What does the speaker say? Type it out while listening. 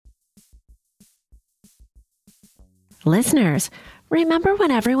Listeners, remember when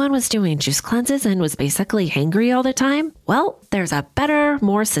everyone was doing juice cleanses and was basically hangry all the time? Well, there's a better,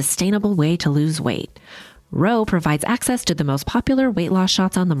 more sustainable way to lose weight. Ro provides access to the most popular weight loss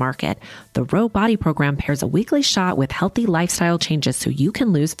shots on the market. The Ro Body Program pairs a weekly shot with healthy lifestyle changes so you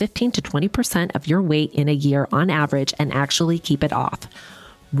can lose 15 to 20% of your weight in a year on average and actually keep it off.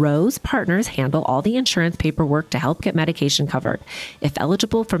 Ro's partners handle all the insurance paperwork to help get medication covered. If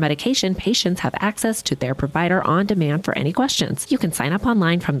eligible for medication, patients have access to their provider on demand for any questions. You can sign up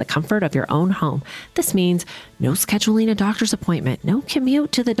online from the comfort of your own home. This means no scheduling a doctor's appointment, no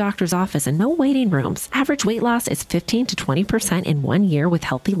commute to the doctor's office, and no waiting rooms. Average weight loss is 15 to 20% in 1 year with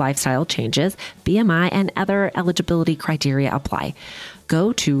healthy lifestyle changes. BMI and other eligibility criteria apply.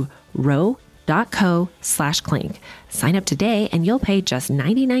 Go to ro.co/clink. Sign up today and you'll pay just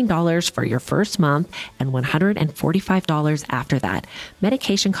 $99 for your first month and $145 after that.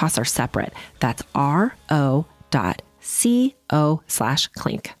 Medication costs are separate. That's ro.co/clink.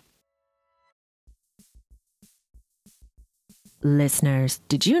 Listeners,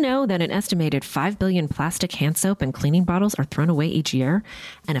 did you know that an estimated 5 billion plastic hand soap and cleaning bottles are thrown away each year?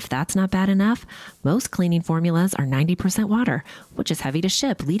 And if that's not bad enough, most cleaning formulas are 90% water, which is heavy to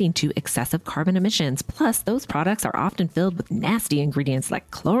ship, leading to excessive carbon emissions. Plus, those products are often filled with nasty ingredients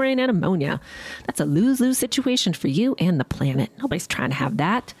like chlorine and ammonia. That's a lose-lose situation for you and the planet. Nobody's trying to have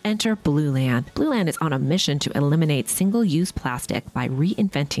that. Enter Blueland. Blueland is on a mission to eliminate single-use plastic by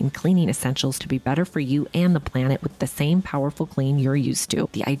reinventing cleaning essentials to be better for you and the planet with the same powerful clean you're used to.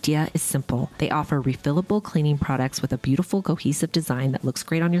 The idea is simple. They offer refillable cleaning products with a beautiful cohesive design that looks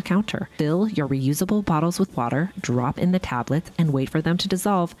great on your counter. Fill your reusable bottles with water, drop in the tablets, and wait for them to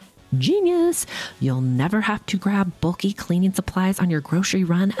dissolve. Genius! You'll never have to grab bulky cleaning supplies on your grocery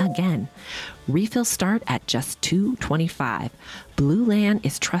run again. Refills start at just $2.25. Blueland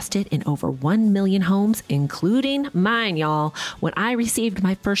is trusted in over 1 million homes, including mine, y'all. When I received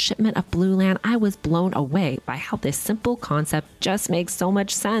my first shipment of Blueland, I was blown away by how this simple concept just makes so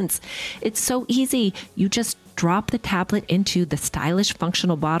much sense. It's so easy. You just drop the tablet into the stylish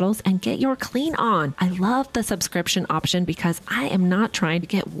functional bottles and get your clean on. I love the subscription option because I am not trying to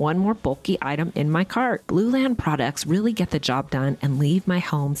get one more bulky item in my cart. Blueland products really get the job done and leave my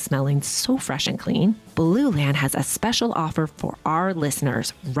home smelling so fresh and clean. Blueland has a special offer for our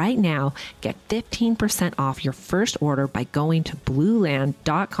listeners. Right now, get 15% off your first order by going to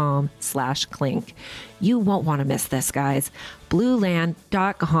blueland.com/clink. You won't want to miss this, guys.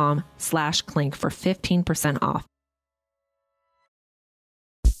 blueland.com/clink for 15% off.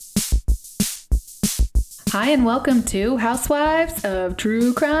 Hi, and welcome to Housewives of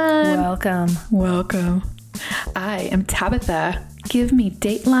True Crime. Welcome. I am Tabitha. Give me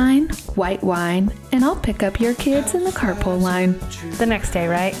Dateline, white wine, and I'll pick up your kids in the carpool line. The next day,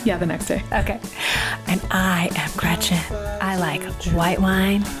 right? Yeah, the next day. Okay. And I am Gretchen. I like white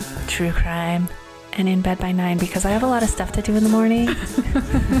wine, true crime, and in bed by 9 because I have a lot of stuff to do in the morning.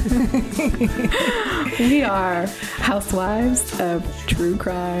 We are Housewives of True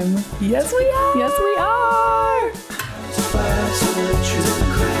Crime. Yes, we are. Yes, we are. Housewives of True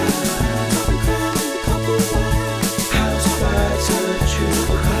Crime. Housewives of True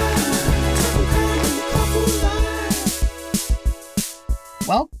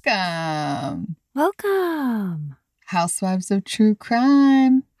Welcome. Welcome. Housewives of True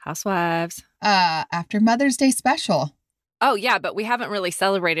Crime. Housewives. After Mother's Day special. Oh, yeah, but we haven't really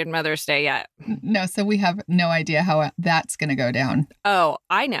celebrated Mother's Day yet. No, so we have no idea how that's going to go down. Oh,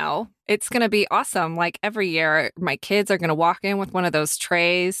 I know. It's going to be awesome. Like every year, my kids are going to walk in with one of those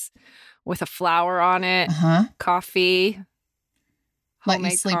trays with a flower on it, coffee, let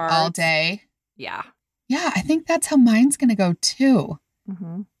you sleep cards. All day. Yeah. Yeah, I think that's how mine's going to go too.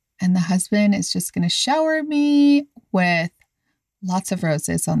 Mm-hmm. And the husband is just going to shower me with lots of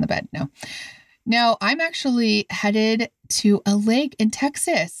roses on the bed. No, I'm actually headed to a lake in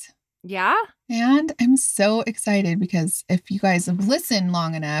Texas. Yeah? And I'm so excited because if you guys have listened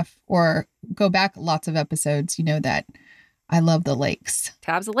long enough or go back lots of episodes, you know that I love the lakes.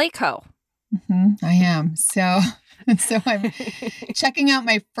 Tab's a lake hoe. Mm-hmm, I am. So I'm checking out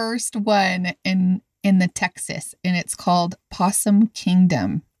my first one in the Texas, and it's called Possum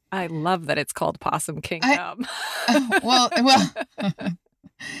Kingdom. I love that it's called Possum Kingdom. Well,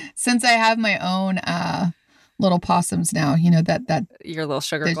 since I have my own little possums now, you know that your little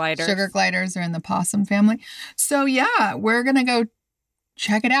sugar gliders. Sugar gliders are in the possum family. So yeah, we're gonna go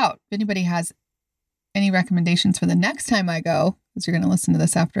check it out. If anybody has any recommendations for the next time I go, because you're gonna listen to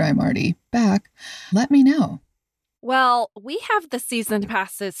this after I'm already back, let me know. Well, we have the season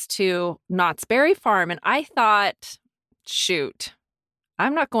passes to Knott's Berry Farm, and I thought, shoot,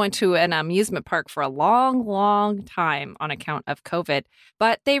 I'm not going to an amusement park for a long, long time on account of COVID.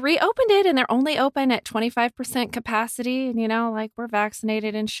 But they reopened it and they're only open at 25% capacity. And, like we're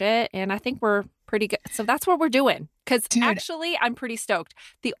vaccinated and shit. And I think we're pretty good. So that's what we're doing. Because actually, I'm pretty stoked.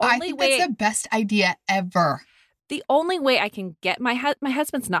 I think that's the best idea ever. The only way I can get my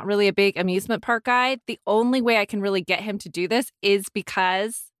husband's not really a big amusement park guy. The only way I can really get him to do this is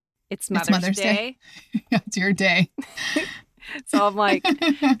because it's Mother's Day. It's your day. So I'm like,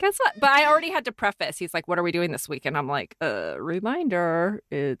 guess what? But I already had to preface. He's like, what are we doing this week? And I'm like, reminder,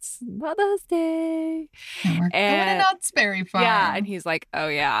 it's Mother's Day. And we're going to Knott's Berry Farm. Yeah. And he's like, oh,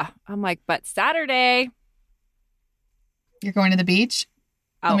 yeah. I'm like, but Saturday. You're going to the beach?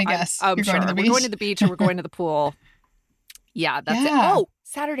 Let me guess. I'm You're sure. going to the beach? We're going to the beach or we're going to the pool. Yeah, that's it. Oh,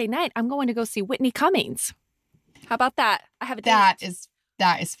 Saturday night, I'm going to go see Whitney Cummings. How about that? I have a date.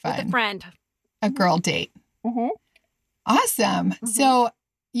 That is fun. With a friend. A girl date. Mm-hmm. Awesome. Mm-hmm. So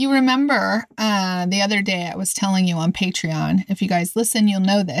you remember the other day I was telling you on Patreon, if you guys listen, you'll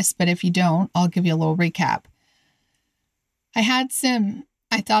know this, but if you don't, I'll give you a little recap. I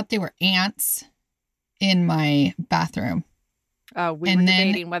thought they were ants in my bathroom. We were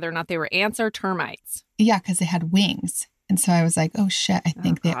debating whether or not they were ants or termites. Yeah, because they had wings. And so I was like, oh shit, I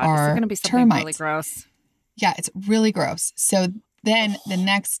think they are This is going to be something termites. Really gross. Yeah, it's really gross. So then the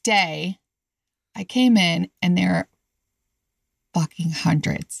next day I came in and they're fucking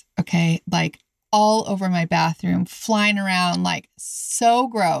hundreds. Okay. Like all over my bathroom, flying around, like so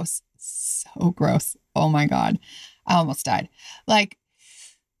gross. So gross. Oh my God. I almost died. Like,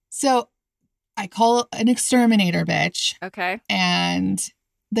 so I call an exterminator bitch. Okay. And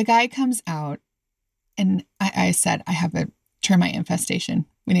the guy comes out and I said, I have a termite infestation.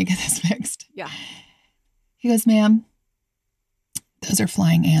 We need to get this fixed. Yeah. He goes, ma'am, those are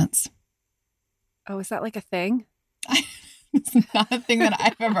flying ants. Oh, is that like a thing? It's not a thing that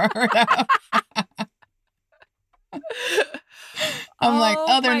I've ever heard of. I'm like,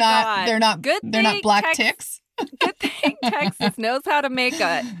 they're not black ticks. Good thing Texas knows how to make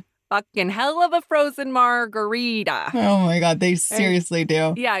a fucking hell of a frozen margarita. Oh my God, they seriously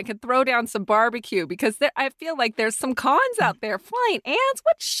do. Yeah, I could throw down some barbecue because I feel like there's some cons out there. Flying ants?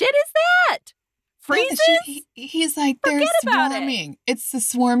 What shit is that? Freezes? He's like, they're swarming. It's the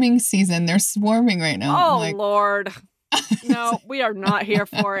swarming season. They're swarming right now. Oh, Lord. No, we are not here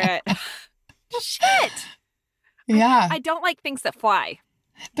for it. Shit. Yeah. I don't like things that fly.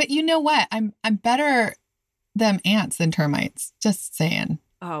 But you know what? I'm better them ants than termites. Just saying.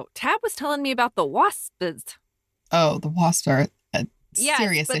 Oh, Tab was telling me about the wasps. Oh, the wasps are a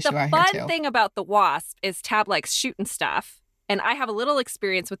serious issue out here too. The fun thing about the wasp is Tab likes shooting stuff. And I have a little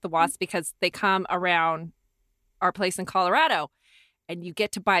experience with the wasps because they come around our place in Colorado. And you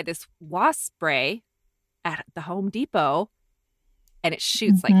get to buy this wasp spray at the Home Depot. And it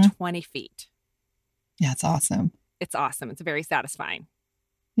shoots like 20 feet. Yeah, it's awesome. It's awesome. It's very satisfying.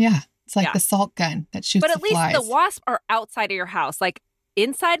 Yeah. It's like the salt gun that shoots the flies. But at least the wasps are outside of your house. Like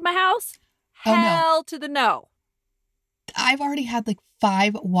inside my house, hell to the no. I've already had like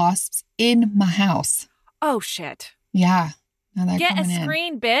 5 wasps in my house. Oh, shit. Yeah. Now they're Get a coming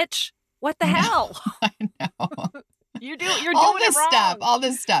screen, bitch. What the hell? I know. You're doing it wrong. All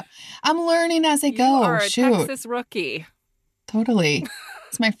this stuff. I'm learning as I go. You are a Texas rookie. Totally.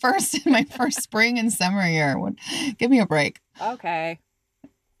 It's my first spring and summer year. Give me a break. Okay.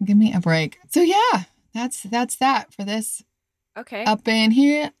 Give me a break. So yeah, that's that for this. Okay. Up in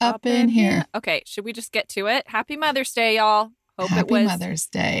here. Okay. Should we just get to it? Happy Mother's Day, y'all. Happy Mother's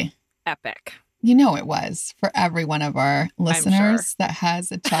Day. Epic. You know it was for every one of our listeners that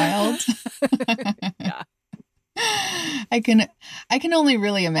has a child. Yeah. I can only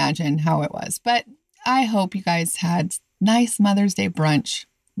really imagine how it was. But I hope you guys had nice Mother's Day brunch.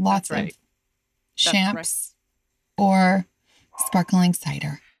 Lots of champs or sparkling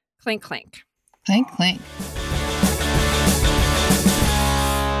cider. Clink, clink. Clink, clink.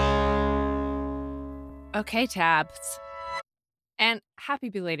 Okay, Tabs. And happy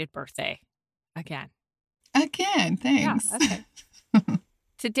belated birthday. Again, thanks. Yeah, okay.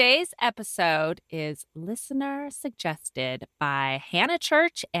 Today's episode is listener suggested by Hannah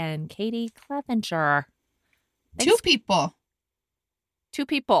Church and Katie Clevenger. Two people.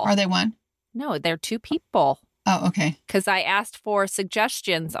 Are they one? No, they're 2 people. Oh, okay. Because I asked for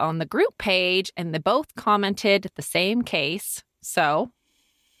suggestions on the group page and they both commented the same case. So,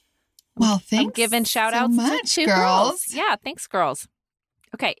 well, thanks. I'm giving shout outs to 2 girls. Yeah, thanks, girls.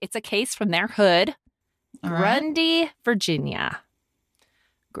 Okay, it's a case from their hood, Grundy, Virginia.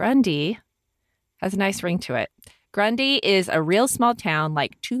 Grundy has a nice ring to it. Grundy is a real small town,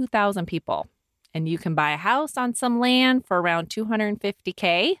 like 2,000 people. and you can buy a house on some land for around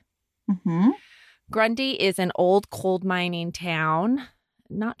 $250K. Mm-hmm. Grundy is an old coal mining town.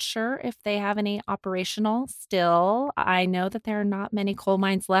 Not sure if they have any operational still. I know that there are not many coal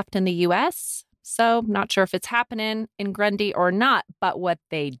mines left in the U.S., so not sure if it's happening in Grundy or not. But what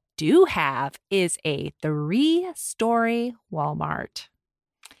they do have is a 3-story Walmart.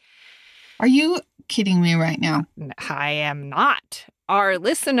 Are you kidding me right now? I am not. Our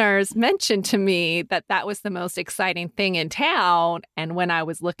listeners mentioned to me that that was the most exciting thing in town. And when I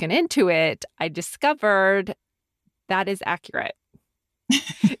was looking into it, I discovered that is accurate.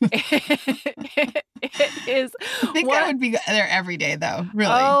 It is. I think I would be there every day, though.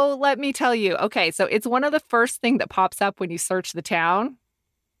 Really? Oh, let me tell you. Okay, so it's one of the first thing that pops up when you search the town.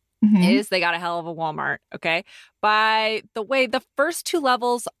 Mhm. Is they got a hell of a Walmart. Okay, by the way, the first 2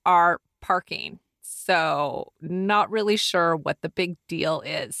 levels are parking, so not really sure what the big deal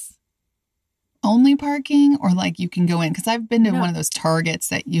is. Only parking, or like you can go in? Because I've been to No. one of those Targets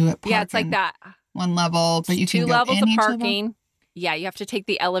that you park Yeah, it's like in that. one level, but you can 2 go levels in of each level? parking. Yeah, you have to take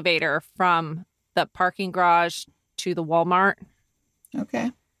the elevator from the parking garage to the Walmart.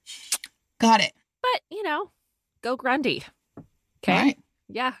 Okay. Got it. But, go Grundy. Okay. All right.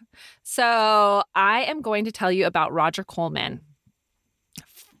 Yeah. So I am going to tell you about Roger Coleman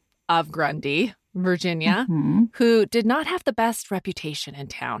of Grundy, Virginia, Mhm. who did not have the best reputation in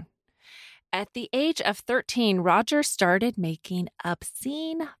town. At the age of 13, Roger started making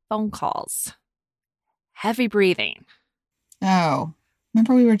obscene phone calls. Heavy breathing. Oh,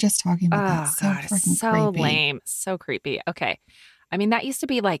 remember we were just talking about that? Oh, So God, freaking so creepy. lame. So creepy. Okay. I mean, that used to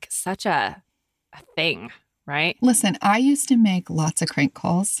be like such a thing, right? Listen, I used to make lots of crank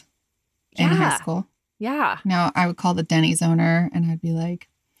calls in high Yeah. school. Yeah, Now I would call the Denny's owner and I'd be like,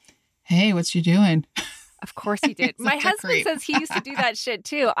 "Hey, what you doing?" of course he did. My Such a husband creep. says he used to do that shit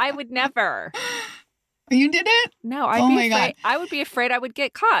too. I would never. You did it? No, I'd Oh be my God. afraid. I would be afraid I would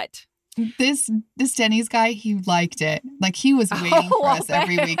get caught. This Denny's guy, he liked it. Like he was waiting for us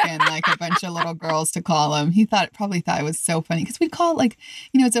every weekend, like a bunch of little girls to call him. He probably thought it was so funny because we'd call like,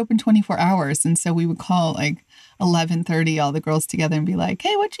 it's open 24 hours. And so we would call like 11:30, all the girls together and be like,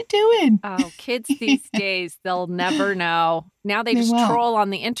 "Hey, what you doing?" Oh, kids these days, they'll never know. Now they They just won't. troll on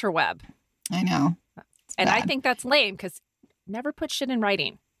the interweb. I know. It's And I bad. think that's lame because never put shit in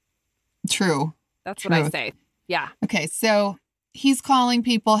writing. True. That's what I Truth. say. Yeah. Okay, so he's calling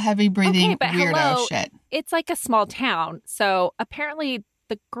people heavy breathing Okay, but weirdo hello. shit. It's like a small town. So apparently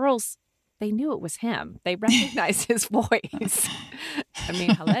the girls, they knew it was him. They recognized his voice. I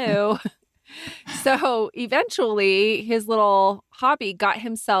mean, hello. So eventually his little hobby got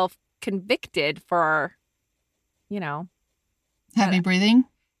himself convicted for, Heavy breathing?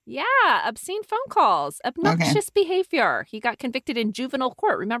 obscene phone calls, obnoxious behavior. He got convicted in juvenile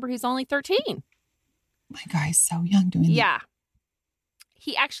court. Remember, he's only 13. My guy's so young doing that. Yeah.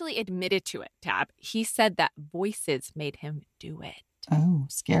 He actually admitted to it, Tab. He said that voices made him do it. Oh,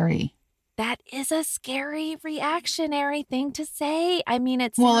 scary. That is a scary reactionary thing to say. I mean,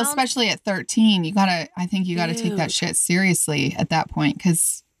 it's Well, especially at 13, I think you gotta take that Dude. shit seriously at that point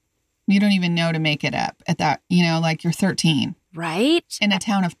because you don't even know to make it up at that, like you're 13 right, in a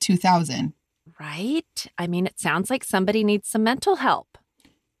town of 2,000. right. I mean, it sounds like somebody needs some mental help.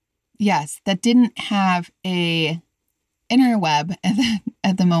 Yes, that didn't have a interweb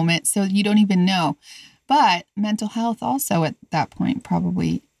at the moment, so you don't even know. But mental health also at that point,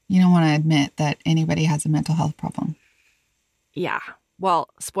 probably you don't want to admit that anybody has a mental health problem. Yeah. Well,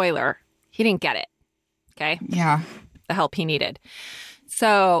 spoiler, he didn't get it. Okay. Yeah. The help he needed.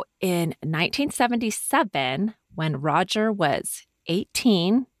 So in 1977, when Roger was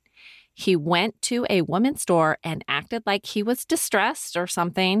 18, he went to a woman's store and acted like he was distressed or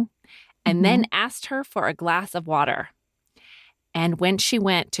something, and then asked her for a glass of water. And when she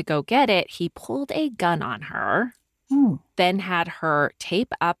went to go get it, he pulled a gun on her, Oh. then had her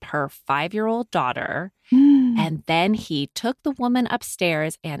tape up her 5-year-old daughter, Mm. and then he took the woman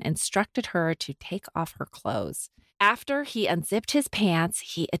upstairs and instructed her to take off her clothes. After he unzipped his pants,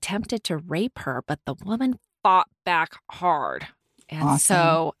 he attempted to rape her, but the woman fought back hard. And Awesome.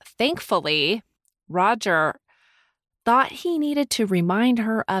 so, thankfully, Roger thought he needed to remind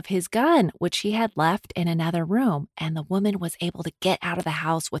her of his gun, which he had left in another room. And the woman was able to get out of the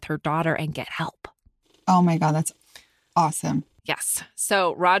house with her daughter and get help. Oh my God, that's awesome. Yes.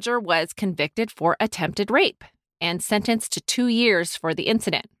 So Roger was convicted for attempted rape and sentenced to 2 years for the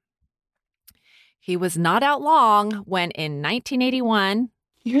incident. He was not out long when in 1981,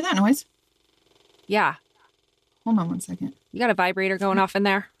 You hear that noise? yeah, Hold on one second. you got a vibrator going off in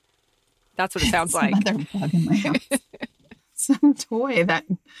there? That's what it sounds like. Some other bug in my house. Some toy that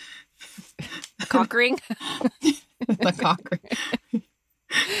Cock ring? The cock ring.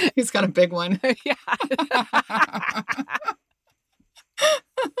 He's got a big one. Yeah.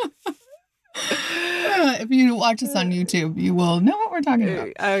 If you watch us on YouTube, you will know what we're talking about.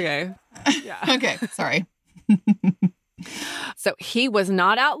 Okay. Yeah. Okay, sorry. So he was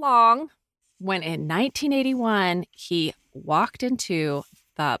not out long when in 1981, he walked into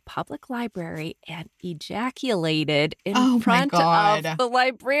the public library and ejaculated in front of the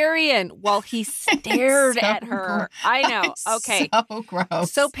librarian while he stared at her. I know. Okay. So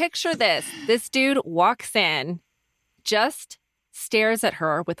gross. So picture this. This dude walks in, just stares at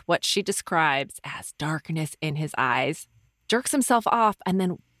her with what she describes as darkness in his eyes, jerks himself off,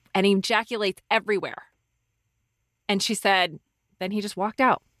 and ejaculates everywhere. And she said, then he just walked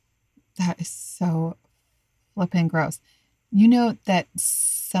out. That is so flipping gross. You know that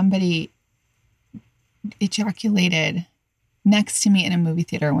somebody ejaculated next to me in a movie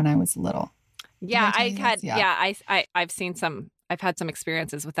theater when I was little. Yeah, I've seen some. I've had some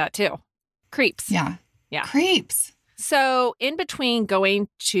experiences with that too. Creeps. Yeah. Creeps. So in between going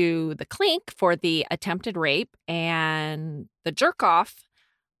to the clink for the attempted rape and the jerk off,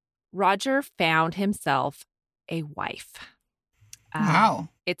 Roger found himself a wife. Wow.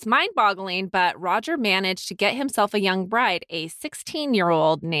 It's mind-boggling, but Roger managed to get himself a young bride, a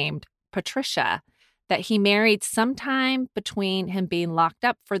 16-year-old named Patricia, that he married sometime between him being locked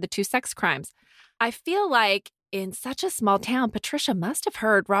up for the 2 sex crimes. I feel like in such a small town, Patricia must have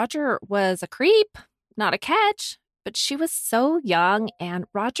heard Roger was a creep, not a catch, but she was so young, and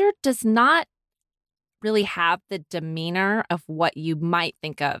Roger does not really have the demeanor of what you might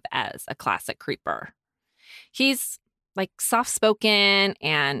think of as a classic creeper. He's like soft-spoken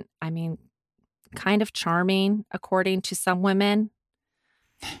and, I mean, kind of charming, according to some women.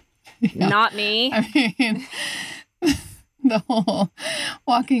 Yeah. Not me. I mean, the whole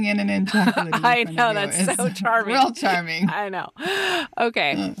walking in and ejaculating. I know, that's so charming. Real charming. I know.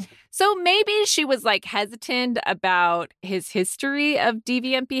 Okay. So maybe she was like hesitant about his history of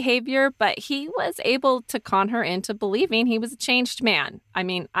deviant behavior, but he was able to con her into believing he was a changed man. I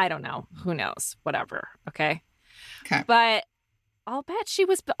mean, I don't know. Who knows? Whatever. Okay. But I'll bet she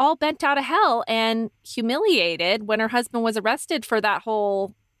was all bent out of hell and humiliated when her husband was arrested for that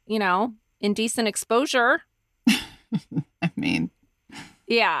whole, indecent exposure. I mean.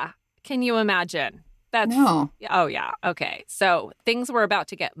 Yeah. Can you imagine? No. Oh, yeah. Okay. So things were about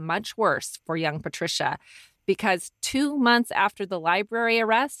to get much worse for young Patricia because 2 months after the library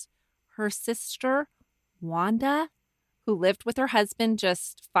arrest, her sister, Wanda, who lived with her husband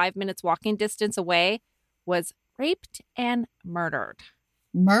just 5 minutes walking distance away, was raped and murdered.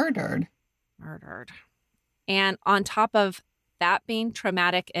 Murdered. And on top of that being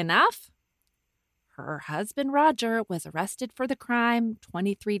traumatic enough, her husband, Roger, was arrested for the crime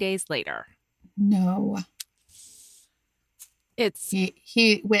 23 days later. No.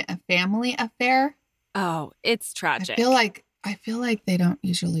 He went a family affair. Oh, it's tragic. I feel like they don't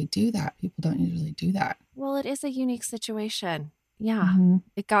usually do that. People don't usually do that. Well, it is a unique situation. Yeah. Mm-hmm.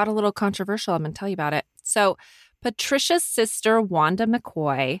 It got a little controversial. I'm going to tell you about it. So Patricia's sister, Wanda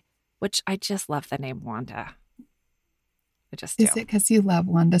McCoy, which I just love the name Wanda. I just do. Is it because you love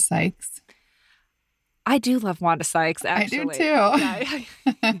Wanda Sykes? I do love Wanda Sykes, actually. I do too.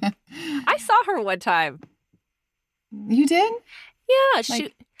 Yeah, I saw her one time. You did? Yeah.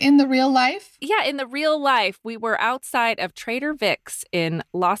 In the real life? Yeah, in the real life. We were outside of Trader Vic's in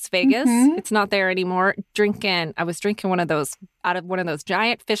Las Vegas. Mm-hmm. It's not there anymore. I was drinking one of those out of one of those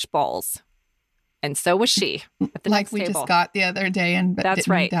giant fish bowls. And so was she at the next table. Just got the other day in That's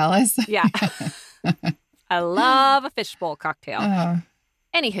right. Dallas. Yeah. I love a fishbowl cocktail.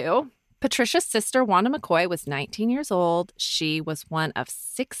 Anywho, Patricia's sister, Wanda McCoy, was 19 years old. She was one of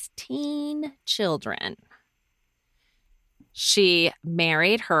 16 children. She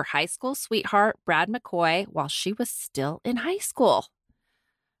married her high school sweetheart, Brad McCoy, while she was still in high school.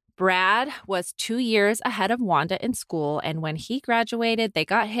 Brad was 2 years ahead of Wanda in school, and when he graduated, they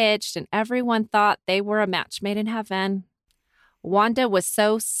got hitched, and everyone thought they were a match made in heaven. Wanda was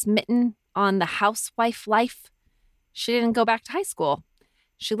so smitten on the housewife life, she didn't go back to high school.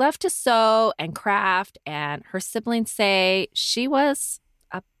 She left to sew and craft, and her siblings say she was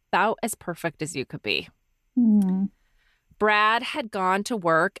about as perfect as you could be. Mm. Brad had gone to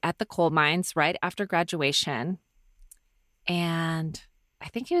work at the coal mines right after graduation, and I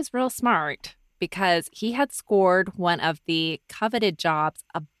think he was real smart because he had scored one of the coveted jobs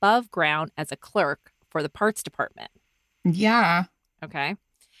above ground as a clerk for the parts department. Yeah. Okay.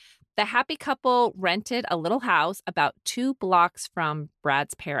 The happy couple rented a little house about 2 blocks from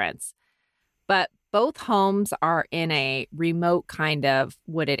Brad's parents. But both homes are in a remote kind of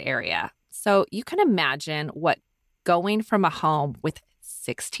wooded area. So you can imagine what going from a home with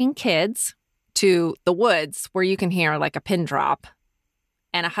 16 kids to the woods where you can hear like a pin drop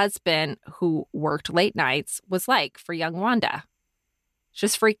and a husband who worked late nights was like for young Wanda.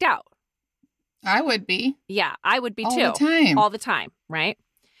 Just freaked out. I would be. Yeah, I would be too. All the time. All the time, right?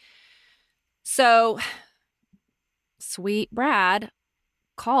 So sweet Brad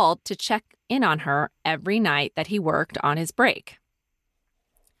called to check in on her every night that he worked on his break.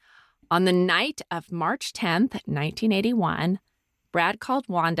 On the night of March 10th, 1981, Brad called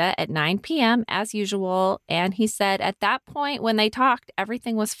Wanda at 9 p.m. as usual, and he said at that point when they talked,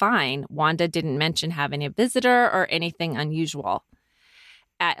 everything was fine. Wanda didn't mention having a visitor or anything unusual.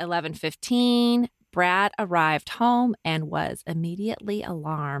 At 11:15, Brad arrived home and was immediately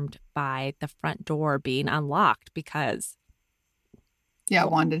alarmed by the front door being unlocked because... Yeah,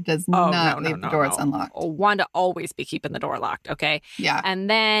 Wanda does not leave the doors unlocked. Wanda always be keeping the door locked, okay? Yeah. And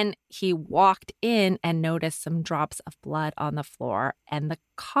then he walked in and noticed some drops of blood on the floor and the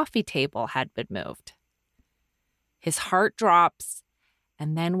coffee table had been moved. His heart drops,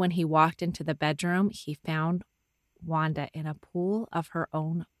 and then when he walked into the bedroom, he found Wanda in a pool of her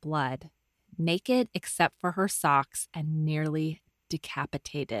own blood, naked except for her socks and nearly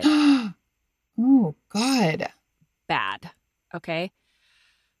decapitated. Oh, God. Bad, okay?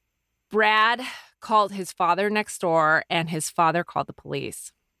 Brad called his father next door, and his father called the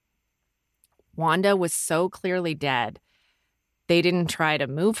police. Wanda was so clearly dead, they didn't try to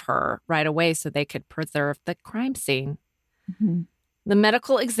move her right away so they could preserve the crime scene. Mm-hmm. The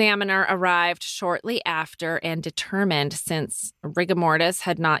medical examiner arrived shortly after and determined, since rigor mortis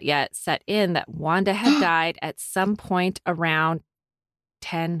had not yet set in, that Wanda had died at some point around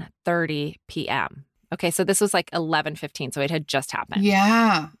 10:30 p.m. Okay, so this was like 11:15, so it had just happened.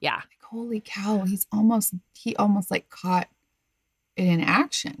 Yeah. Yeah. Like, holy cow, he almost like caught it in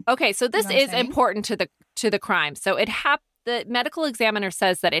action. Okay, so this You know what I'm is saying? important to the crime. So the medical examiner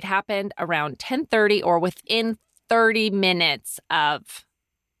says that it happened around 10:30 or within 30 minutes of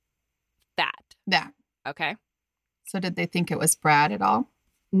that. Yeah. Okay. So did they think it was Brad at all?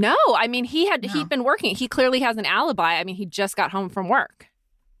 No, I mean he'd No. been working. He clearly has an alibi. I mean, he just got home from work.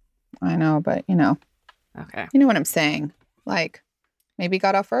 I know, but Okay. you know what I'm saying. Like, maybe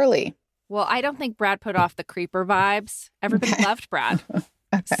got off early. Well, I don't think Brad put off the creeper vibes. Everybody Okay. loved Brad.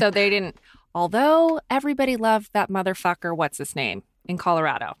 Okay. So they didn't, although everybody loved that motherfucker, what's his name, in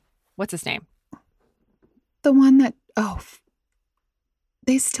Colorado. What's his name? The one that,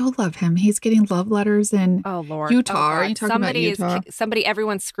 they still love him. He's getting love letters in Oh, Lord. Utah. Oh, Are you God. talking about Utah?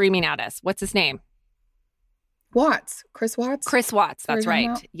 Everyone's screaming at us. What's his name? Watts. Chris Watts? Chris Watts. That's What are you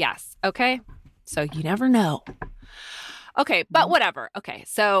right. talking Yes. Okay. So you never know. Okay. But whatever. Okay.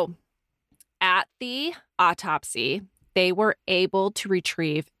 So at the autopsy, they were able to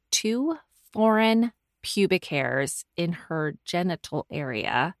retrieve 2 foreign pubic hairs in her genital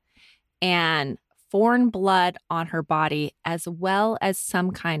area and foreign blood on her body, as well as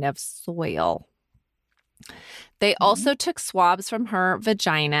some kind of soil. They also took swabs from her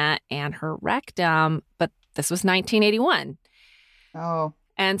vagina and her rectum, but this was 1981. Oh.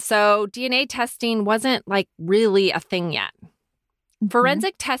 And so DNA testing wasn't like really a thing yet.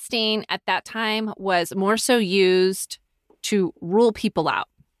 Forensic testing at that time was more so used to rule people out.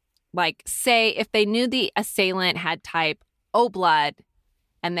 Like, say, if they knew the assailant had type O blood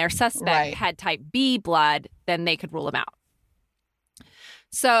and their suspect Right. had type B blood, then they could rule them out.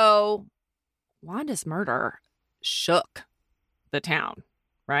 So Wanda's murder shook the town,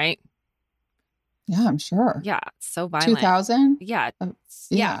 right? Yeah, I'm sure. Yeah, so violent. 2000? Yeah,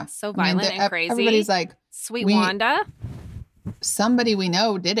 Yeah. so I mean, violent and crazy. Everybody's like, Sweet we- Wanda. somebody we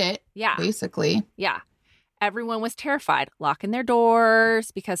know did it, Yeah. basically. Yeah. Everyone was terrified, locking their doors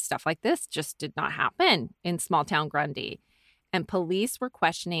because stuff like this just did not happen in small town Grundy. And police were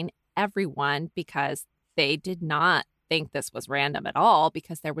questioning everyone because they did not think this was random at all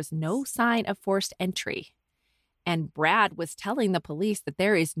because there was no sign of forced entry. And Brad was telling the police that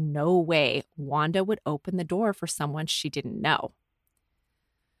there is no way Wanda would open the door for someone she didn't know.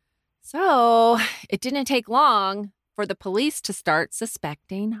 So it didn't take long for the police to start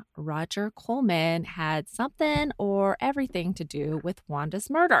suspecting Roger Coleman had something or everything to do with Wanda's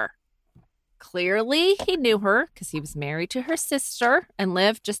murder. Clearly, he knew her because he was married to her sister and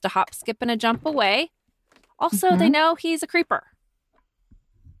lived just a hop, skip, and a jump away. Also, they know he's a creeper.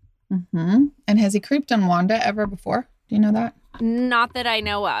 Mm-hmm. And has he creeped on Wanda ever before? Do you know that? Not that I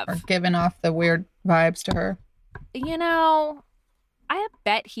know of. Or given off the weird vibes to her? You know, I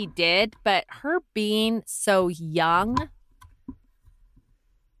bet he did, but her being so young,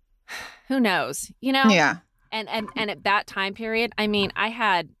 Who knows? You know? Yeah. And at that time period, I mean, I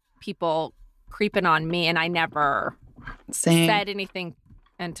had people creeping on me and I never said anything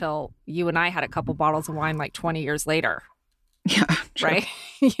until you and I had a couple bottles of wine like 20 years later. Yeah. True. Right?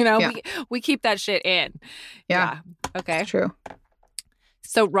 You know, we keep that shit in. Yeah. Okay. True.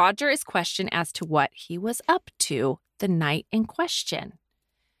 So Roger is questioned as to what he was up to the night in question.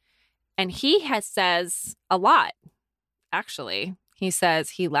 And he says a lot, actually. He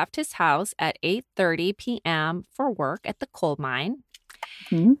says he left his house at 8:30 p.m. for work at the coal mine.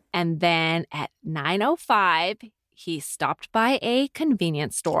 Mm-hmm. And then at 9:05, he stopped by a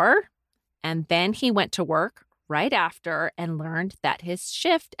convenience store. And then he went to work right after and learned that his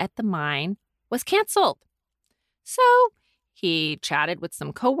shift at the mine was canceled. So he chatted with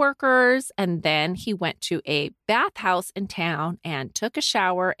some coworkers, and then he went to a bathhouse in town and took a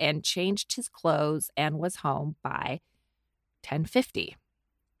shower and changed his clothes and was home by 10:50.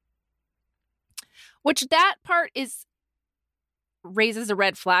 Which that part raises a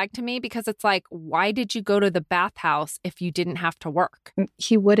red flag to me because it's like, why did you go to the bathhouse if you didn't have to work?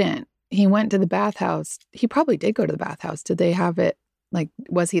 He wouldn't. He went to the bathhouse. He probably did go to the bathhouse. Did they have it? Like,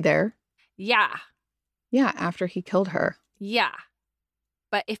 was he there? Yeah. Yeah, after he killed her. Yeah.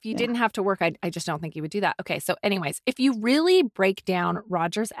 But if you didn't have to work, I just don't think you would do that. Okay. So anyways, if you really break down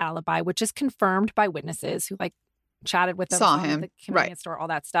Roger's alibi, which is confirmed by witnesses who like chatted with him, saw at him, the convenience store, all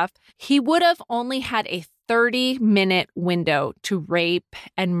that stuff, he would have only had a 30-minute window to rape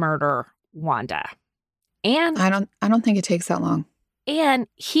and murder Wanda. And I don't think it takes that long. And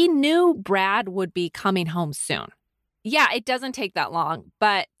he knew Brad would be coming home soon. Yeah, it doesn't take that long,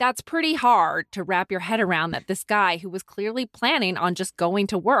 but that's pretty hard to wrap your head around that this guy who was clearly planning on just going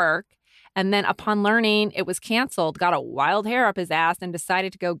to work and then upon learning it was canceled, got a wild hair up his ass and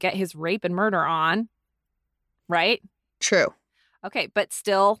decided to go get his rape and murder on. Right? True. Okay, but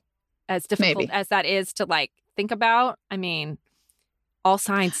still, as difficult Maybe. as that is to like think about, I mean, all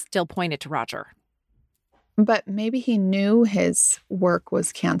signs still pointed to Roger. But maybe he knew his work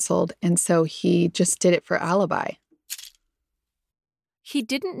was canceled, and so he just did it for alibi. He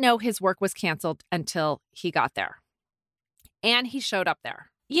didn't know his work was canceled until he got there. And he showed up there.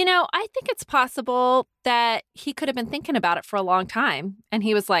 You know, I think it's possible that he could have been thinking about it for a long time. And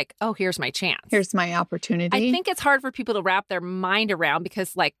he was like, oh, here's my chance. Here's my opportunity. I think it's hard for people to wrap their mind around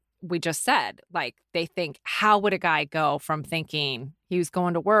because, like we just said, like they think, how would a guy go from thinking he was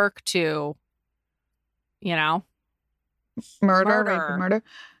going to work to, you know, Murder. Rape and murder.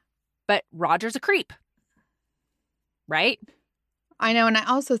 But Roger's a creep. Right? I know. And I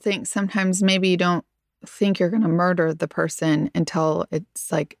also think sometimes maybe you don't think you're going to murder the person until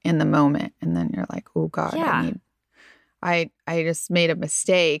it's like in the moment. And then you're like, oh God, Yeah. I just made a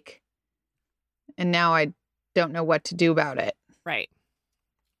mistake. And now I don't know what to do about it. Right.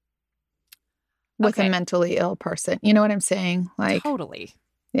 With Okay. a mentally ill person. You know what I'm saying? Like, Totally.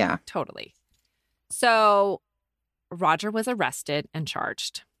 yeah. Totally. So Roger was arrested and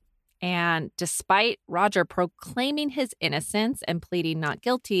charged. And despite Roger proclaiming his innocence and pleading not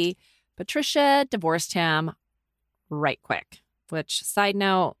guilty, Patricia divorced him right quick. Which, side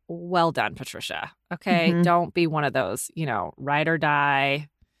note, well done, Patricia. Okay? Mhm. Don't be one of those, you know, ride or die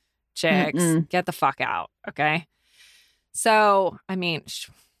chicks. Mm-mm. Get the fuck out. Okay? So, I mean,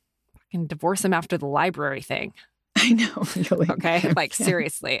 fucking divorce him after the library thing. I know. Really. Okay? Like, Yeah.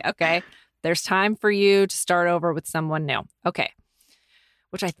 seriously. Okay? There's time for you to start over with someone new. Okay.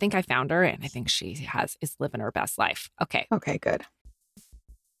 Which I think I found her and I think she is living her best life. Okay. Okay, good.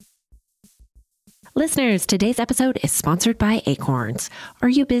 Listeners, today's episode is sponsored by Acorns. Are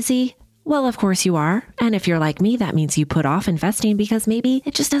you busy? Well, of course you are. And if you're like me, that means you put off investing because maybe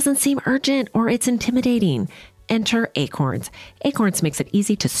it just doesn't seem urgent or it's intimidating. Enter Acorns. Acorns makes it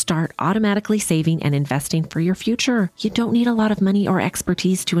easy to start automatically saving and investing for your future. You don't need a lot of money or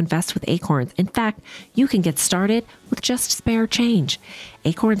expertise to invest with Acorns. In fact, you can get started with just spare change.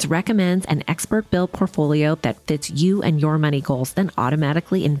 Acorns recommends an expert-built portfolio that fits you and your money goals, then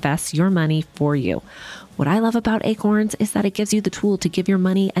automatically invests your money for you. What I love about Acorns is that it gives you the tool to give your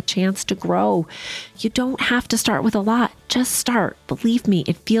money a chance to grow. You don't have to start with a lot. Just start. Believe me,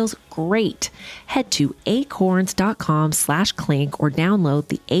 it feels great. Head to acorns.com/clink or download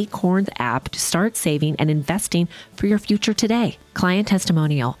the Acorns app to start saving and investing for your future today. Client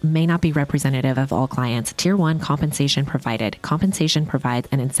testimonial may not be representative of all clients. Tier 1 compensation provided. Compensation provides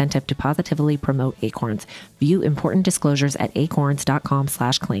an incentive to positively promote Acorns. View important disclosures at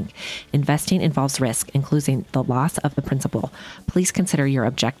acorns.com/clink. Investing involves risk, including the loss of the principal. Please consider your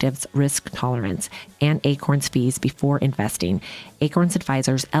objectives, risk tolerance. and Acorns fees before investing. Acorns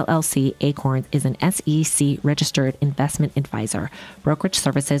Advisors, LLC. Acorns is an SEC-registered investment advisor. Brokerage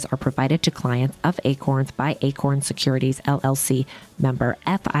services are provided to clients of Acorns by Acorns Securities, LLC, member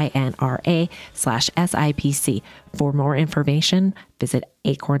FINRA/SIPC. For more information, visit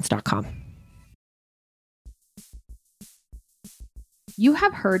acorns.com. You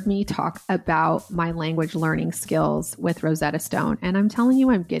have heard me talk about my language learning skills with Rosetta Stone, and I'm telling you,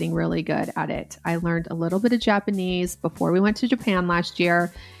 I'm getting really good at it. I learned a little bit of Japanese before we went to Japan last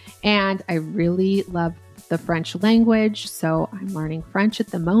year, and I really love the French language, so I'm learning French at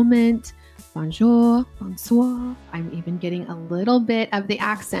the moment. Bonjour, bonsoir. I'm even getting a little bit of the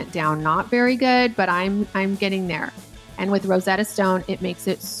accent down. Not very good, but I'm getting there. And with Rosetta Stone, it makes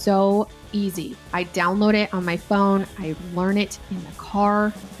it so easy. I download it on my phone. I learn it in the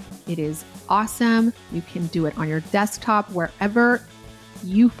car. It is awesome. You can do it on your desktop, wherever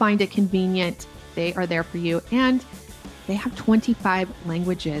you find it convenient. They are there for you. And they have 25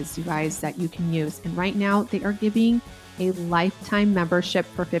 languages, you guys, that you can use. And right now they are giving a lifetime membership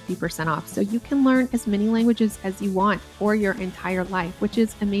for 50% off. So you can learn as many languages as you want for your entire life, which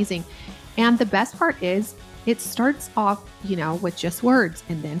is amazing. And the best part is, it starts off, with just words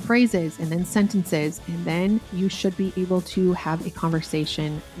and then phrases and then sentences. And then you should be able to have a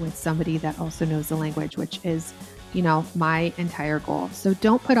conversation with somebody that also knows the language, which is, my entire goal. So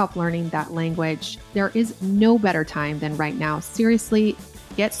don't put off learning that language. There is no better time than right now. Seriously,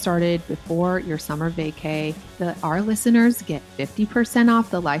 get started before your summer vacay. Our listeners get 50% off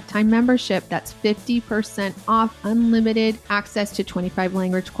the lifetime membership. That's 50% off unlimited access to 25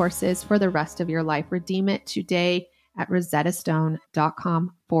 language courses for the rest of your life. Redeem it today at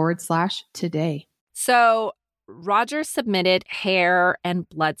rosettastone.com/today. So Roger submitted hair and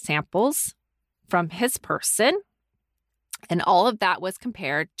blood samples from his person, and all of that was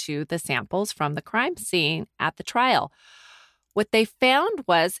compared to the samples from the crime scene at the trial. What they found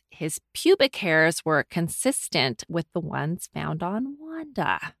was his pubic hairs were consistent with the ones found on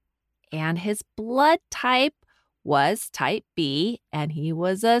Wanda. And his blood type was type B, and he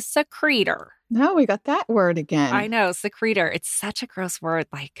was a secretor. No, we got that word again. I know, secretor. It's such a gross word,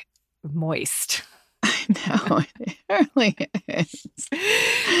 like moist. I know, it really is.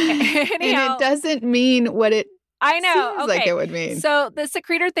 Anyhow, and it doesn't mean what it I know. seems like it would mean. So the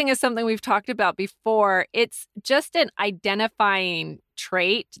secretor thing is something we've talked about before. It's just an identifying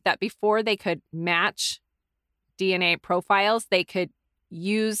trait that before they could match DNA profiles, they could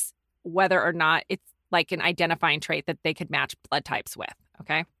use whether or not it's like an identifying trait that they could match blood types with.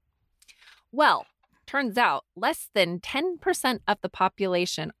 Okay. Well, turns out less than 10% of the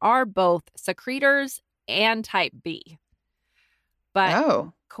population are both secretors and type B.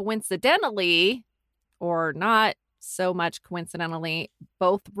 But coincidentally, or not so much coincidentally,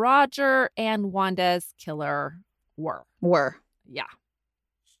 both Roger and Wanda's killer were. Yeah.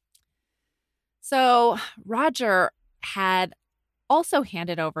 So Roger had also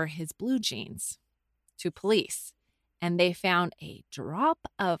handed over his blue jeans to police, and they found a drop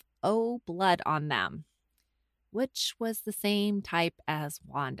of O blood on them, which was the same type as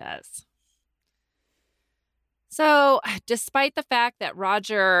Wanda's. So despite the fact that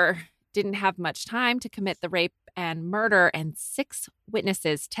Roger didn't have much time to commit the rape and murder, and 6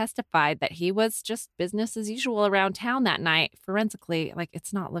 witnesses testified that he was just business as usual around town that night, forensically,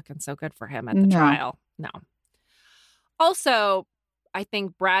 it's not looking so good for him at the trial. No. Also, I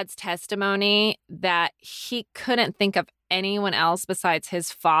think Brad's testimony that he couldn't think of anyone else besides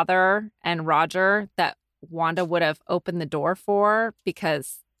his father and Roger that Wanda would have opened the door for,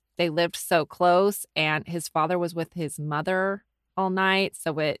 because they lived so close and his father was with his mother all night.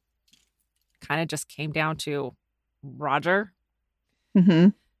 So it kind of just came down to Roger. Mm-hmm.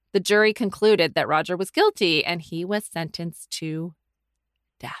 The jury concluded that Roger was guilty and he was sentenced to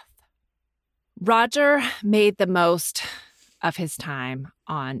death. Roger made the most of his time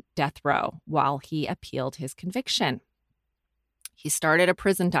on death row while he appealed his conviction. He started a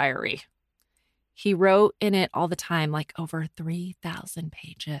prison diary. He wrote in it all the time, over 3,000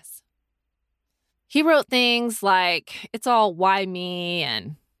 pages. He wrote things like, "It's all why me?"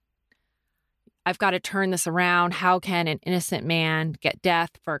 and "I've got to turn this around. How can an innocent man get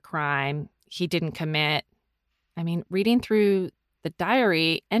death for a crime he didn't commit?" I mean, reading through the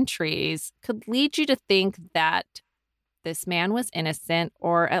diary entries could lead you to think that this man was innocent,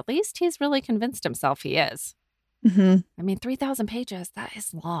 or at least he's really convinced himself he is. Mm-hmm. I mean, 3,000 pages, that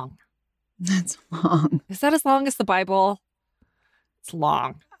is long. That's long. Is that as long as the Bible? It's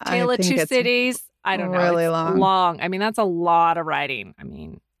long. Tale of Two Cities, I don't know. Really it's long. I mean, that's a lot of writing. I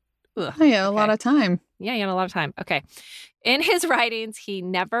mean, Ugh, Oh, yeah, a lot okay. of time. Yeah, he had a lot of time. Okay. In his writings, he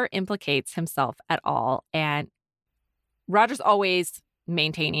never implicates himself at all. And Roger's always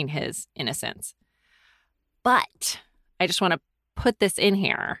maintaining his innocence. But I just want to put this in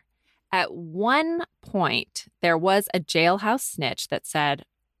here. At one point, there was a jailhouse snitch that said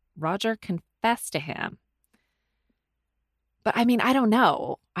Roger confessed to him. But I mean, I don't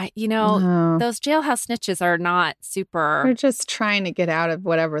know. No. Those jailhouse snitches are not super. They're just trying to get out of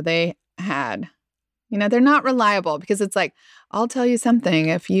whatever they had. They're not reliable because it's like, I'll tell you something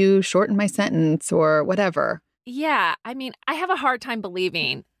if you shorten my sentence or whatever. Yeah. I mean, I have a hard time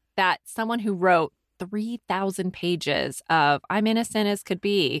believing that someone who wrote 3,000 pages of I'm innocent as could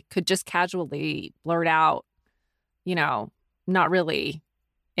be could just casually blurt out, not really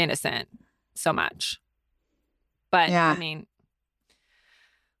innocent so much. But Yeah. I mean,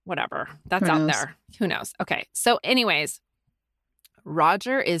 whatever. That's Who out knows? there. Who knows? Okay. So anyways,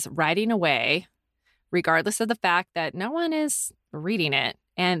 Roger is writing away regardless of the fact that no one is reading it.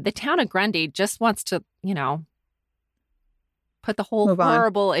 And the town of Grundy just wants to, put the whole Move on.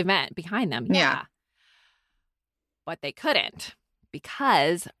 horrible event behind them. Yeah. But they couldn't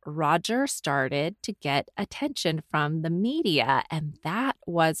because Roger started to get attention from the media. And that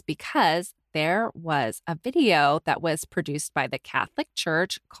was because there was a video that was produced by the Catholic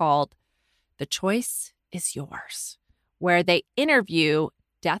Church called The Choice is Yours, where they interview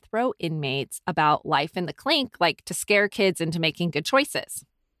death row inmates about life in the clink, like to scare kids into making good choices.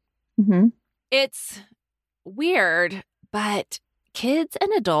 Mm-hmm. It's weird, but kids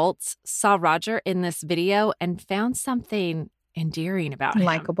and adults saw Roger in this video and found something endearing about him.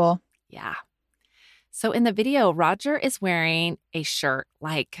 Likeable. Yeah. So in the video, Roger is wearing a shirt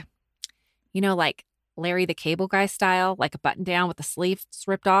like Larry the Cable Guy style, like a button down with the sleeves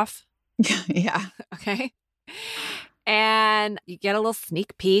ripped off. Yeah. Okay. And you get a little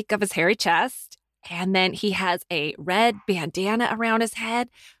sneak peek of his hairy chest. And then he has a red bandana around his head,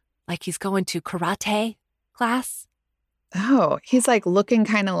 like he's going to karate class. Oh, he's like looking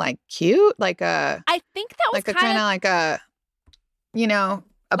kind of like cute, like a I think that was like a kind of like a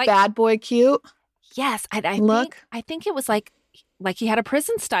Like- bad boy cute. yes. I Look. think it was like he had a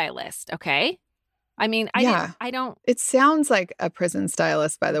prison stylist. Okay. I mean, Yeah. I don't. It sounds like a prison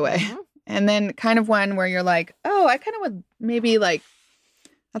stylist, by the way. Mhm. And then kind of one where you're like, oh, I kind of would maybe like,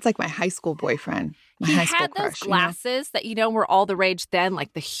 that's like my high school boyfriend. My He high school had those crush. glasses that were all the rage then,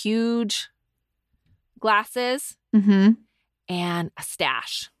 like the huge glasses Mm-hmm. and a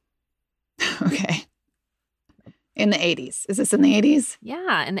stash. Okay. In the 80s. Is this in the 80s?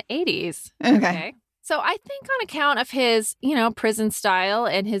 Yeah, in the 80s. Okay. So I think on account of his, prison style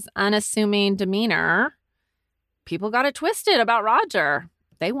and his unassuming demeanor, people got it twisted about Roger.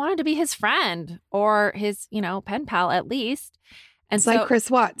 They wanted to be his friend or his, pen pal at least. And It's so, like Chris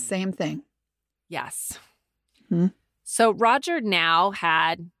Watts, same thing. yes. Hmm. So Roger now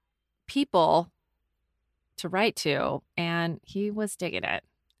had people to write to, and he was digging it.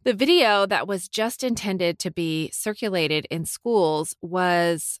 The video that was just intended to be circulated in schools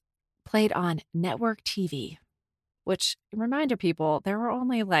was played on network TV, which, reminder people, there were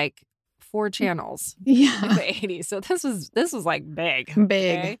only like 4 channels in Yeah. the 80s. So this was like big.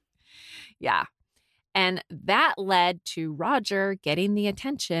 Big. okay? Yeah. And that led to Roger getting the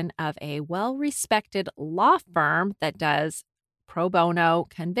attention of a well-respected law firm that does pro bono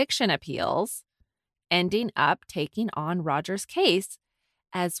conviction appeals, ending up taking on Roger's case,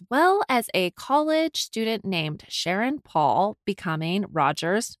 as well as a college student named Sharon Paul becoming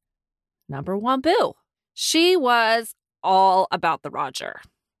Roger's number one boo. She was all about the Roger.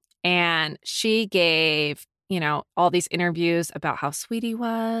 And she gave, all these interviews about how sweet he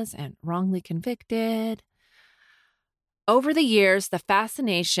was and wrongly convicted. Over the years, the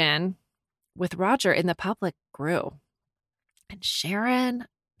fascination with Roger in the public grew. And Sharon,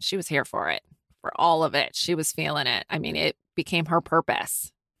 she was here for it, for all of it. She was feeling it. I mean, it became her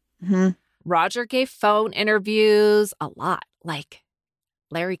purpose. Mm-hmm. Roger gave phone interviews a lot, like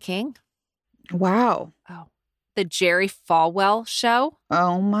Larry King. Wow. Oh, the Jerry Falwell show.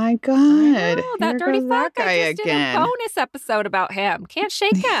 Oh my God. I know, that Here dirty goes that fuck. guy I just did a bonus episode about him. Can't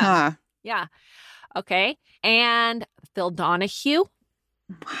shake him. Yeah. Yeah. Okay. And Phil Donahue.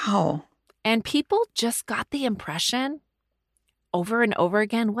 Wow. And people just got the impression over and over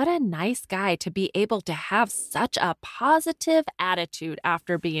again, what a nice guy to be able to have such a positive attitude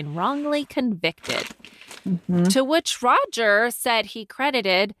after being wrongly convicted. Mm-hmm. To which Roger said he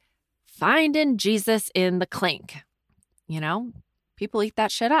credited finding Jesus in the clink. People eat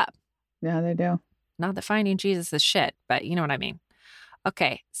that shit up. Yeah, they do. Not that finding Jesus is shit, but you know what I mean.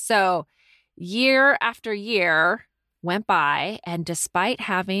 Okay, so year after year, went by, and despite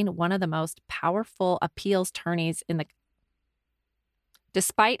having one of the most powerful appeals attorneys in the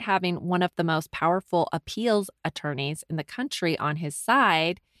country on his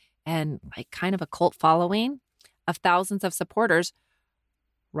side, and like kind of a cult following of thousands of supporters,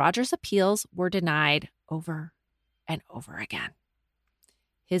 Rogers' appeals were denied over and over again.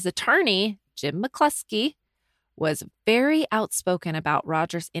 His attorney, Jim McCluskey, was very outspoken about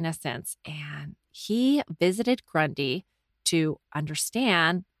Rogers' innocence, and he visited Grundy to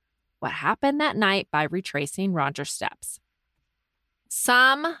understand what happened that night by retracing Rogers' steps.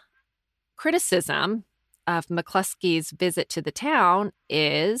 Some criticism of McCluskey's visit to the town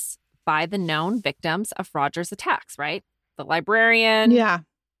is by the known victims of Rogers' attacks, right? The librarian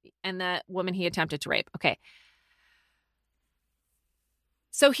and the woman he attempted to rape. Okay.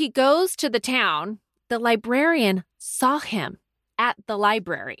 So he goes to the town. The librarian saw him at the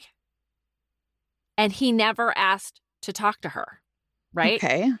library, and he never asked to talk to her, right?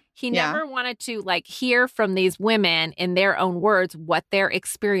 Okay. He never wanted to like hear from these women in their own words what their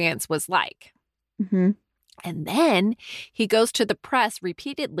experience was like. Mm-hmm. And then he goes to the press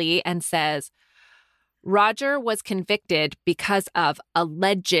repeatedly and says, Roger was convicted because of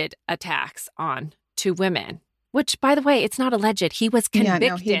alleged attacks on two women, which, by the way, it's not alleged. He was convicted. Yeah,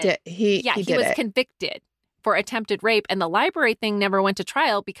 no, he did. He was convicted for attempted rape. And the library thing never went to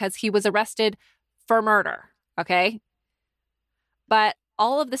trial because he was arrested for murder. Okay. But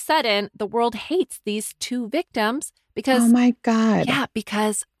all of a sudden, the world hates these two victims because, oh my God. Yeah,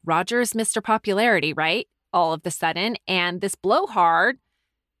 because Roger's Mr. Popularity, right? All of a sudden. And this blowhard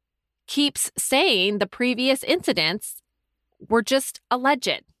keeps saying the previous incidents were just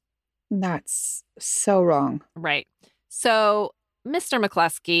alleged. That's so wrong. Right. So Mr.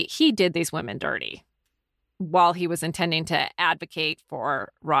 McCluskey, he did these women dirty while he was intending to advocate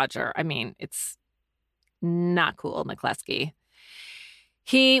for Roger. I mean, it's not cool, McCluskey.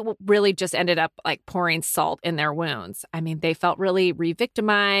 He really just ended up like pouring salt in their wounds. I mean, they felt really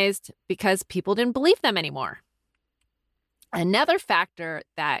re-victimized because people didn't believe them anymore. Another factor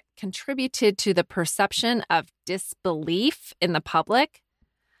that contributed to the perception of disbelief in the public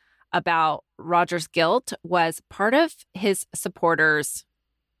about Roger's guilt was part of his supporters'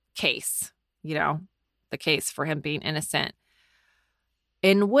 case, the case for him being innocent,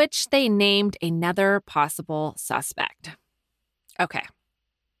 in which they named another possible suspect. Okay.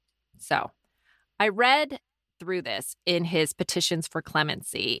 So I read through this in his petitions for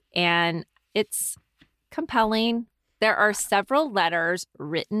clemency, and it's compelling. There are several letters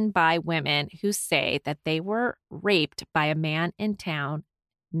written by women who say that they were raped by a man in town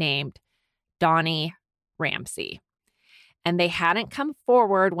named Donnie Ramsey. And they hadn't come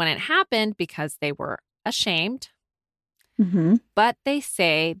forward when it happened because they were ashamed. Mm-hmm. But they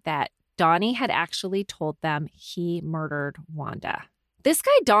say that Donnie had actually told them he murdered Wanda. This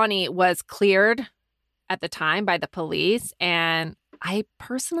guy Donnie was cleared at the time by the police, and I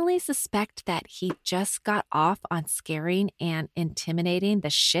personally suspect that he just got off on scaring and intimidating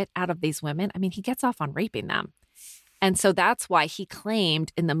the shit out of these women. I mean, he gets off on raping them. And so that's why he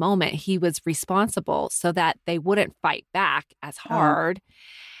claimed in the moment he was responsible so that they wouldn't fight back as hard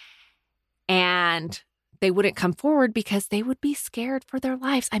and they wouldn't come forward because they would be scared for their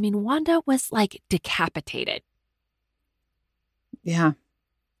lives. I mean, Wanda was like decapitated. Yeah.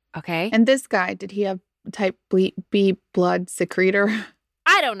 Okay. And this guy, did he have type B blood secretor?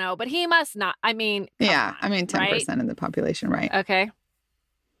 I don't know, but he must not. I mean, yeah. on, 10% right? of the population, right? Okay.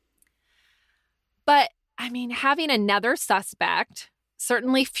 But I mean, having another suspect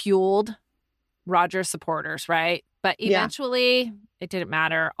certainly fueled Roger's supporters, right? But eventually, it didn't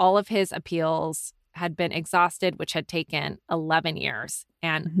matter. All of his appeals had been exhausted, which had taken 11 years.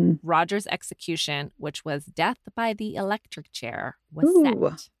 And Roger's execution, which was death by the electric chair, was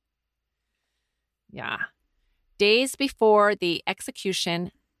set. Yeah. Days before the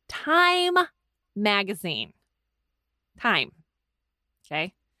execution, Time magazine. Time.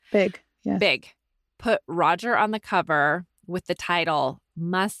 Okay. Big. Yes. Big. Put Roger on the cover with the title,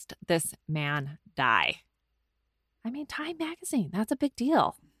 Must This Man Die? I mean, Time magazine, that's a big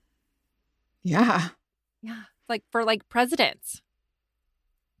deal. Yeah. Yeah. Like for like presidents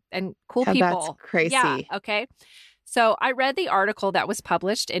and cool Yeah, people. that's crazy. Yeah. Okay. So I read the article that was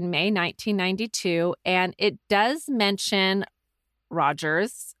published in May 1992, and it does mention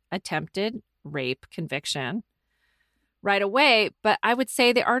Roger's attempted rape conviction right away. But I would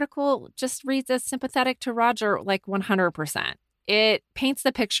say the article just reads as sympathetic to Roger, like 100%. It paints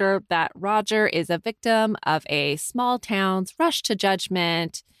the picture that Roger is a victim of a small town's rush to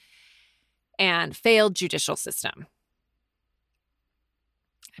judgment and failed judicial system.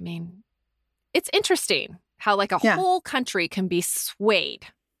 I mean, it's interesting How like a Yeah. whole country can be swayed.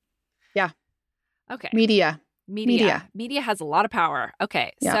 Yeah. Okay. Media. Media has a lot of power.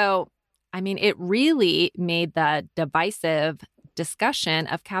 Okay. Yeah. So, I mean, it really made the divisive discussion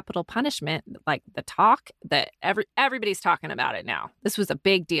of capital punishment, like the talk that everybody's talking about it now. This was a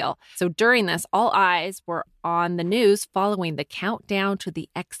big deal. So during this, all eyes were on the news following the countdown to the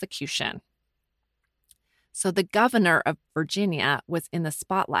execution. So the governor of Virginia was in the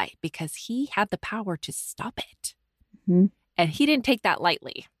spotlight because he had the power to stop it. Mm-hmm. And he didn't take that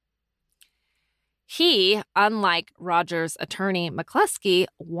lightly. He, unlike Roger's attorney, McCluskey,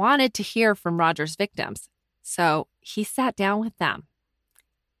 wanted to hear from Roger's victims. So he sat down with them.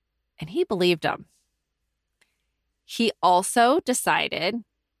 And he believed them. He also decided,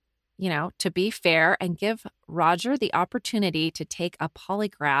 to be fair and give Roger the opportunity to take a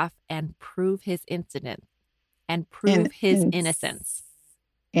polygraph and prove his innocence.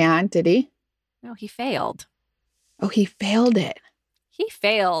 And did he? No, he failed. Oh, he failed it. He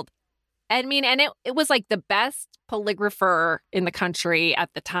failed. I mean, and it was like the best polygrapher in the country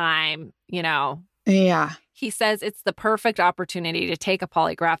at the time, Yeah. He says it's the perfect opportunity to take a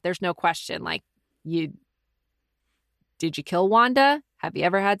polygraph. There's no question. Like, did you kill Wanda? Have you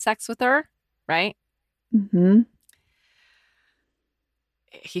ever had sex with her? Right? Mm-hmm.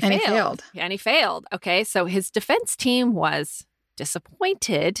 He failed. And he failed. Okay. So his defense team was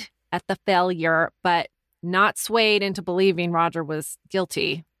disappointed at the failure, but not swayed into believing Roger was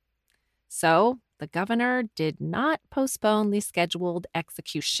guilty. So the governor did not postpone the scheduled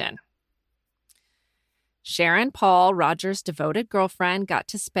execution. Sharon Paul, Roger's devoted girlfriend, got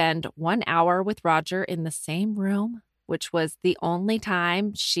to spend 1 hour with Roger in the same room, which was the only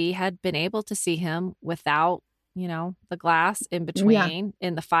time she had been able to see him without, the glass in between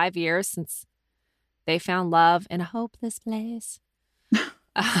in the 5 years since they found love in a hopeless place.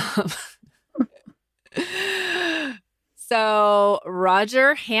 So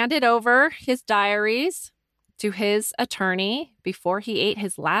Roger handed over his diaries to his attorney before he ate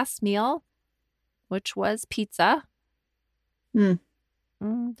his last meal, which was pizza.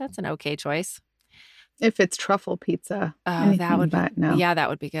 That's an okay choice. If it's truffle pizza. That would be, no. Yeah, that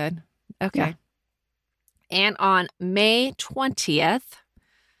would be good. Okay. Yeah. And on May 20th,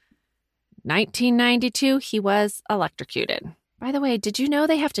 1992, he was electrocuted. By the way, did you know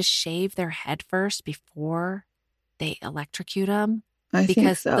they have to shave their head first before they electrocute them? I think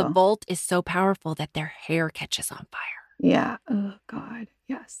Because so. the volt is so powerful that their hair catches on fire. Yeah. Oh, God.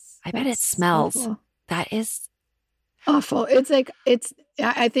 Yes. I bet it That's smells. awful. That is Awful.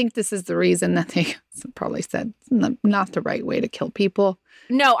 I think this is the reason that they probably said not the right way to kill people.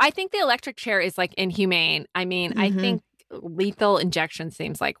 No, I think the electric chair is like inhumane. I mean, I think lethal injection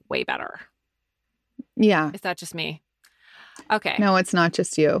seems like way better. Yeah. Is that just me? Okay. No, it's not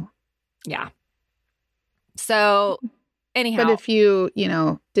just you. Yeah. So anyhow. But if you,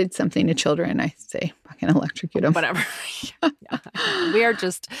 did something to children, I say fucking electrocute them. Whatever. Yeah. We are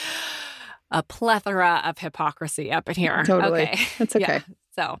just a plethora of hypocrisy up in here. Totally. Okay. That's okay. Yeah.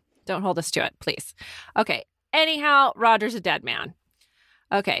 So don't hold us to it, please. Okay. Anyhow, Roger's a dead man.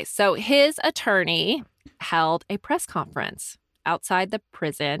 Okay. So his attorney held a press conference outside the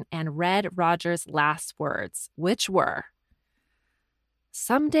prison and read Roger's last words, which were,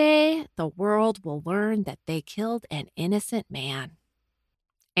 "Someday the world will learn that they killed an innocent man."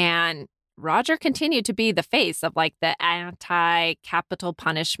 And Roger continued to be the face of like the anti-capital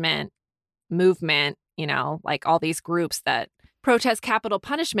punishment movement, like all these groups that protest capital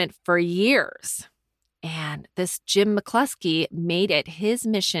punishment for years. And this Jim McCluskey made it his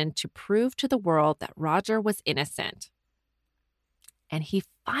mission to prove to the world that Roger was innocent. And he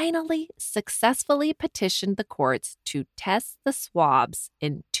finally successfully petitioned the courts to test the swabs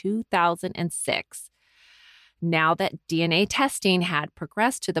in 2006. Now that DNA testing had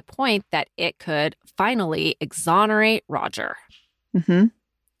progressed to the point that it could finally exonerate Roger. Mm-hmm.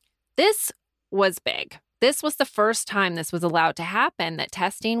 This was big. This was the first time this was allowed to happen, that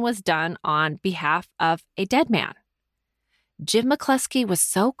testing was done on behalf of a dead man. Jim McCluskey was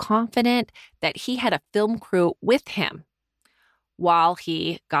so confident that he had a film crew with him while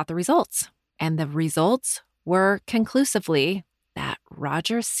he got the results. And the results were conclusively that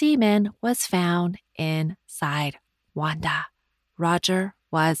Roger's semen was found inside Wanda. Roger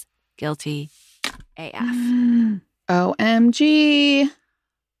was guilty AF. OMG.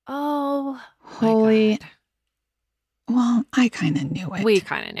 Oh, Holy. God. Well, I kind of knew it. We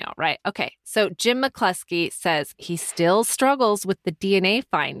kind of knew, right? Okay. So Jim McCluskey says he still struggles with the DNA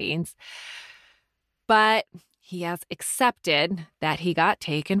findings, but he has accepted that he got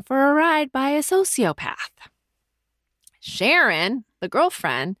taken for a ride by a sociopath. Sharon, the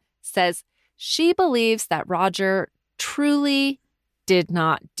girlfriend, says She believes that Roger truly did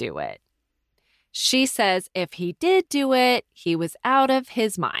not do it. She says if he did do it, he was out of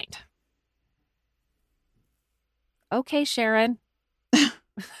his mind. Okay, Sharon.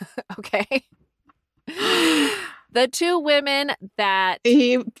 Okay. The two women that...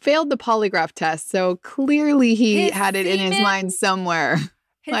 He failed the polygraph test, so clearly he His had it in his semen- mind somewhere.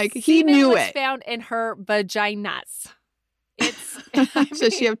 his Like, he semen knew was it. found in her vaginas. It's...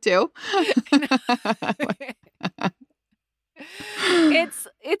 Does she have two?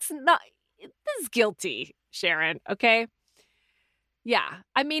 It's not... This is guilty, Sharon, okay? Yeah.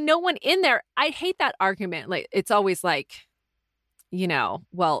 I mean, no one in there... I hate that argument. Like, it's always like,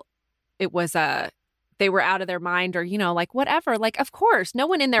 well, it was they were out of their mind or, like whatever. Like, of course, no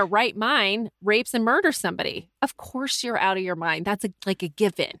one in their right mind rapes and murders somebody. Of course you're out of your mind. That's like a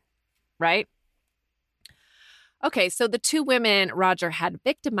given, right? Okay, so the two women Roger had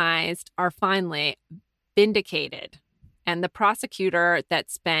victimized are finally vindicated. And the prosecutor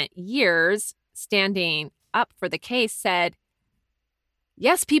that spent years standing up for the case said,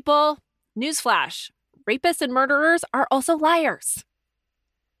 yes, people, newsflash, rapists and murderers are also liars.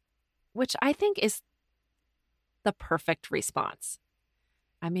 Which I think is the perfect response.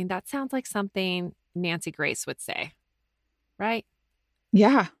 I mean, that sounds like something Nancy Grace would say, right?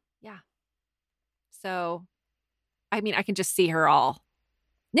 Yeah. Yeah. So, I mean, I can just see her all.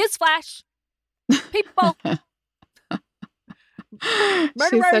 Newsflash, people. She's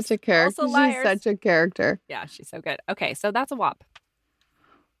Murderers, such a character. also liars. She's such a character. Yeah, she's so good. Okay, so that's a WAP.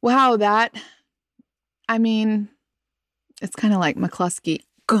 Wow, I mean, it's kind of like McCluskey.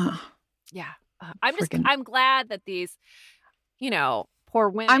 Ugh. Yeah. Freaking- I'm glad that these, poor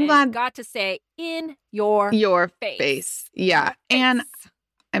women got to say in your face. Yeah. And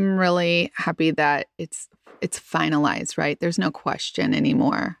I'm really happy that it's finalized, right? There's no question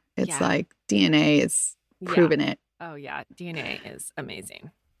anymore. It's like DNA is proven it. Oh, yeah. DNA is amazing.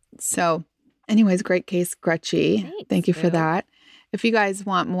 So anyways, great case, Gretchy. Thanks, Thank you for Boo. that. If you guys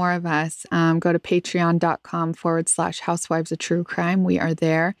want more of us, go to patreon.com/Housewives of True Crime. We are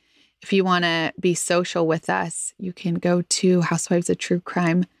there. If you want to be social with us, you can go to Housewives of True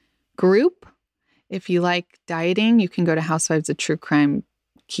Crime group. If you like dieting, you can go to Housewives of True Crime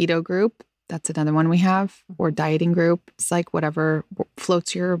keto group. That's another one we have, or dieting group. It's like whatever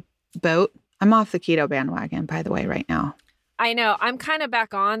floats your boat. I'm off the keto bandwagon, by the way, right now. I know. I'm kind of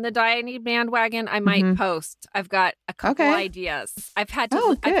back on the dieting bandwagon. I might post. I've got a couple ideas. I've had to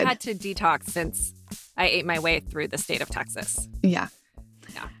detox since I ate my way through the state of Texas. Yeah.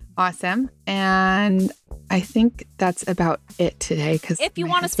 Yeah. Awesome. And I think that's about it today. Because if you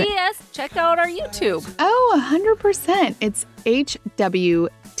want to see us, check out our YouTube. Oh, 100%. It's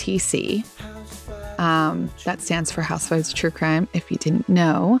HWTC. That stands for Housewives of True Crime, if you didn't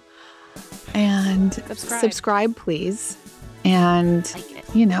know. And subscribe, please. And,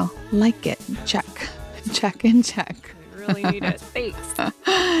 like it. Check. Check and check. We really need it. Thanks.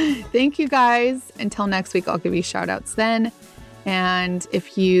 Thank you, guys. Until next week, I'll give you shout outs then. And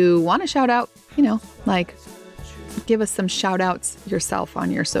if you want a shout out, give us some shout outs yourself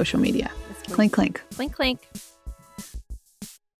on your social media. Clink, clink. Clink, clink.